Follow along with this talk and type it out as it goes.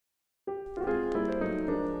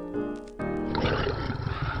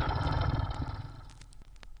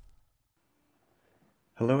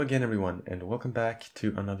Hello again everyone, and welcome back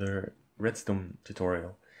to another redstone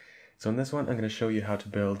tutorial. So in this one I'm going to show you how to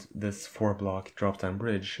build this 4-block drop-down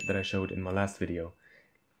bridge that I showed in my last video.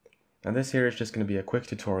 Now this here is just going to be a quick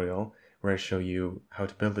tutorial where I show you how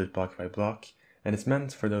to build it block by block, and it's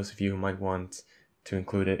meant for those of you who might want to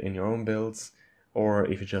include it in your own builds, or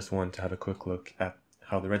if you just want to have a quick look at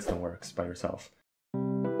how the redstone works by yourself.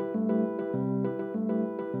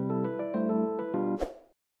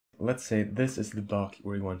 Let's say this is the block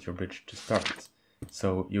where you want your bridge to start.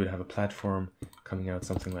 So you would have a platform coming out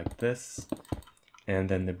something like this, and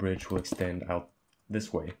then the bridge will extend out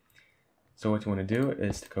this way. So what you want to do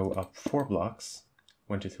is to go up 4 blocks,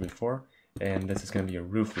 1, 2, 3, 4, and this is going to be a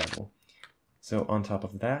roof level. So on top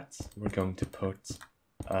of that, we're going to put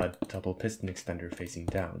a double piston extender facing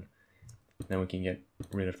down. Then we can get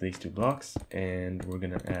rid of these 2 blocks, and we're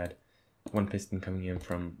going to add 1 piston coming in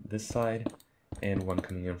from this side, and 1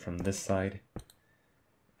 coming in from this side,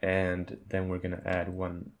 and then we're going to add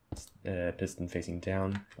 1 piston facing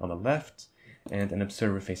down on the left and an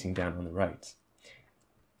observer facing down on the right.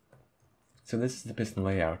 So this is the piston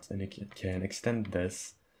layout, and you can extend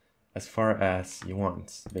this as far as you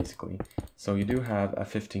want, basically. So you do have a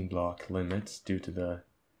 15 block limit due to the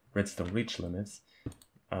redstone reach limits,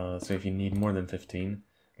 so if you need more than 15,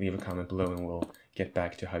 leave a comment below and we'll get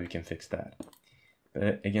back to how you can fix that.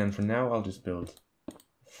 But again, for now, I'll just build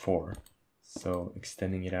 4. So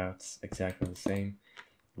extending it out exactly the same,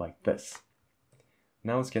 like this.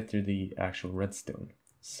 Now let's get through the actual redstone.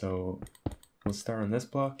 So we'll start on this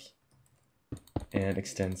block and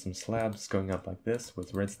extend some slabs going up like this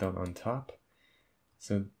with redstone on top.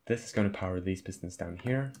 So this is going to power these pistons down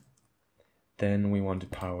here. Then we want to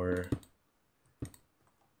power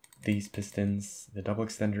these pistons, the double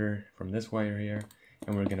extender from this wire here.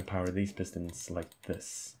 And we're going to power these pistons like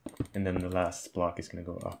this. And then the last block is going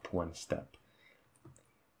to go up 1 step.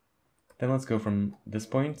 Then let's go from this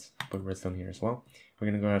point, put redstone here as well. We're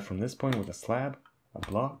going to go out from this point with a slab, a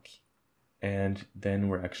block, and then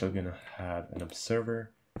we're actually going to have an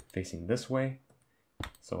observer facing this way.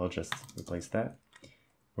 So I'll just replace that.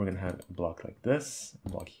 We're going to have a block like this, a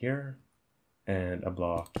block here, and a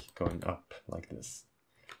block going up like this.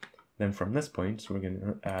 Then from this point, we're going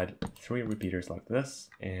to add 3 repeaters like this,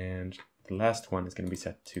 and the last one is going to be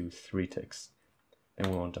set to 3 ticks. Then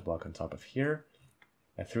we want a block on top of here,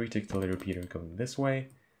 a 3-tick delay repeater going this way,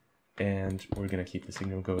 and we're going to keep the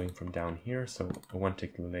signal going from down here, so a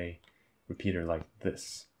 1-tick delay repeater like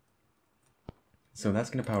this. So that's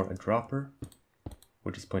going to power a dropper,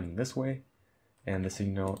 which is pointing this way, and the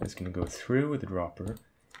signal is going to go through the dropper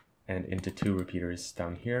and into 2 repeaters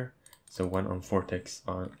down here. So one on 4 ticks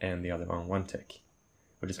and the other on 1 tick.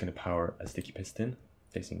 We're just going to power a sticky piston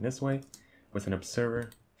facing this way with an observer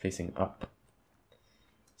facing up.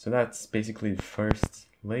 So that's basically the first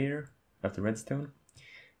layer of the redstone.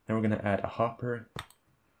 Then we're going to add a hopper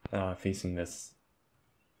facing this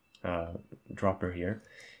dropper here.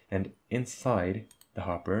 And inside the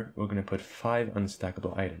hopper, we're going to put 5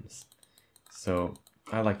 unstackable items. So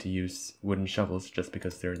I like to use wooden shovels just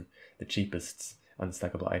because they're the cheapest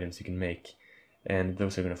unstackable items you can make, and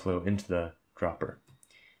those are going to flow into the dropper.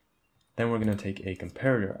 Then we're going to take a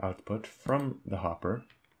comparator output from the hopper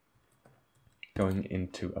going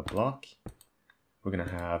into a block. We're going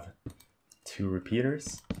to have 2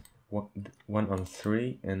 repeaters, one on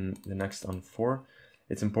 3 and the next on 4.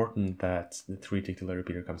 It's important that the 3-tick delay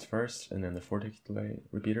repeater comes first and then the 4-tick delay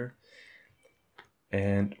repeater.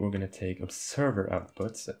 And we're going to take observer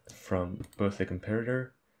outputs from both the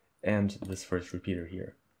comparator and this first repeater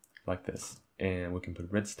here, like this. And we can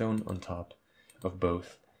put redstone on top of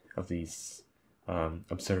both of these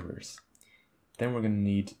observers. Then we're going to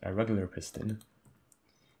need a regular piston,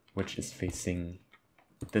 which is facing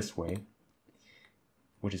this way,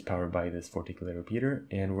 which is powered by this 4-tick delay repeater,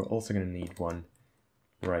 and we're also going to need one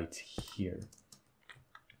right here.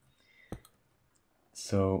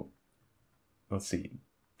 So let's see,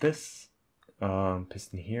 this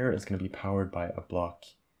piston here is going to be powered by a block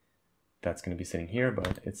that's going to be sitting here,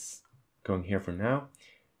 but it's going here for now,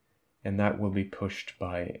 and that will be pushed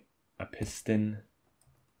by a piston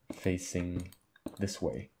facing this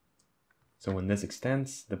way. So when this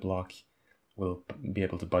extends, the block will be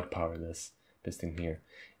able to butt power this piston here.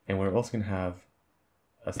 And we're also going to have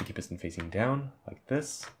a sticky piston facing down like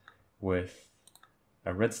this with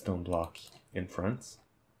a redstone block in front.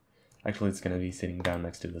 Actually, it's going to be sitting down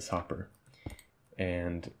next to this hopper,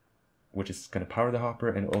 and which is going to power the hopper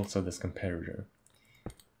and also this comparator.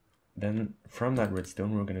 Then from that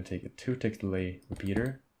redstone, we're going to take a 2-tick delay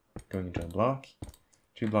repeater going into a block,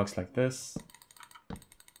 2 blocks like this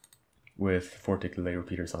with 4-tick delay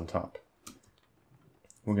repeaters on top.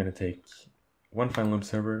 we're going to take one final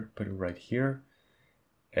observer, put it right here,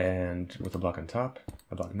 and with a block on top,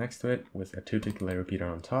 a block next to it with a 2-tick layer repeater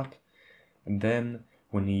on top. And then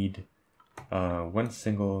we need one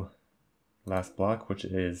single last block, which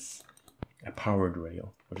is a powered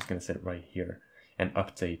rail. We're just going to sit right here and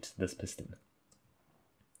update this piston.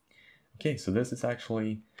 Okay, so this is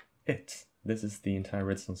actually it. This is the entire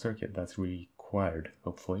redstone circuit that's required,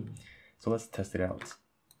 hopefully. So let's test it out.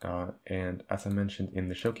 And as I mentioned in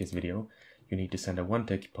the showcase video, you need to send a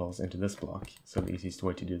 1-tick pulse into this block. So the easiest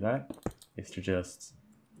way to do that is to just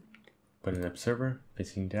put an observer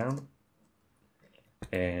facing down,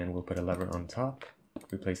 and we'll put a lever on top,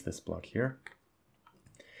 replace this block here,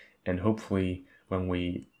 and hopefully when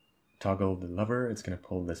we toggle the lever, it's going to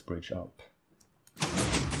pull this bridge up. You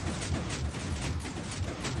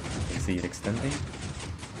can see it extending,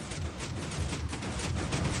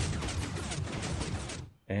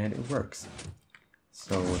 and it works.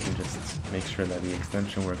 So we can just make sure that the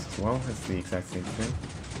extension works as well. It's the exact same thing.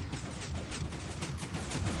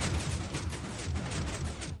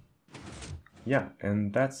 Yeah,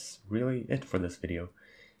 and that's really it for this video.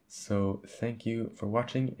 So thank you for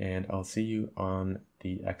watching, and I'll see you on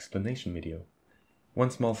the explanation video.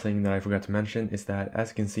 One small thing that I forgot to mention is that, as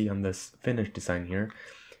you can see on this finished design here,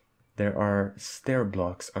 there are stair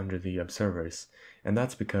blocks under the observers, and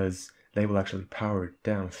that's because they will actually power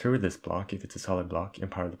down through this block if it's a solid block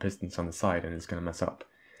and power the pistons on the side, and it's going to mess up.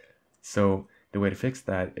 So the way to fix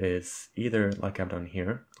that is either, like I've done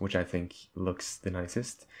here, which I think looks the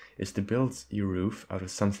nicest, is to build your roof out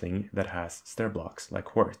of something that has stair blocks, like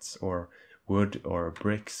quartz or wood or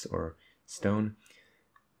bricks or stone,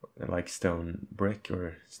 like stone brick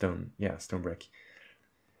or stone brick.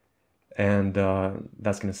 And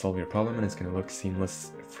that's going to solve your problem, and it's going to look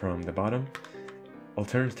seamless from the bottom.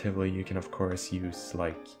 Alternatively, you can of course use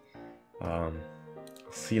like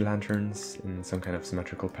sea lanterns in some kind of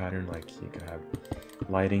symmetrical pattern, like you could have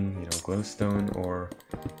lighting, glowstone, or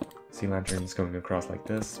sea lanterns going across like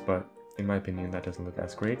this, but in my opinion that doesn't look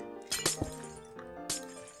as great.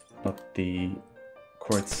 But the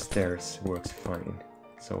quartz stairs works fine,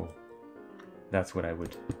 so that's what I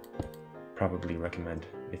would probably recommend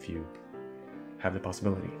if you have the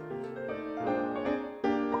possibility.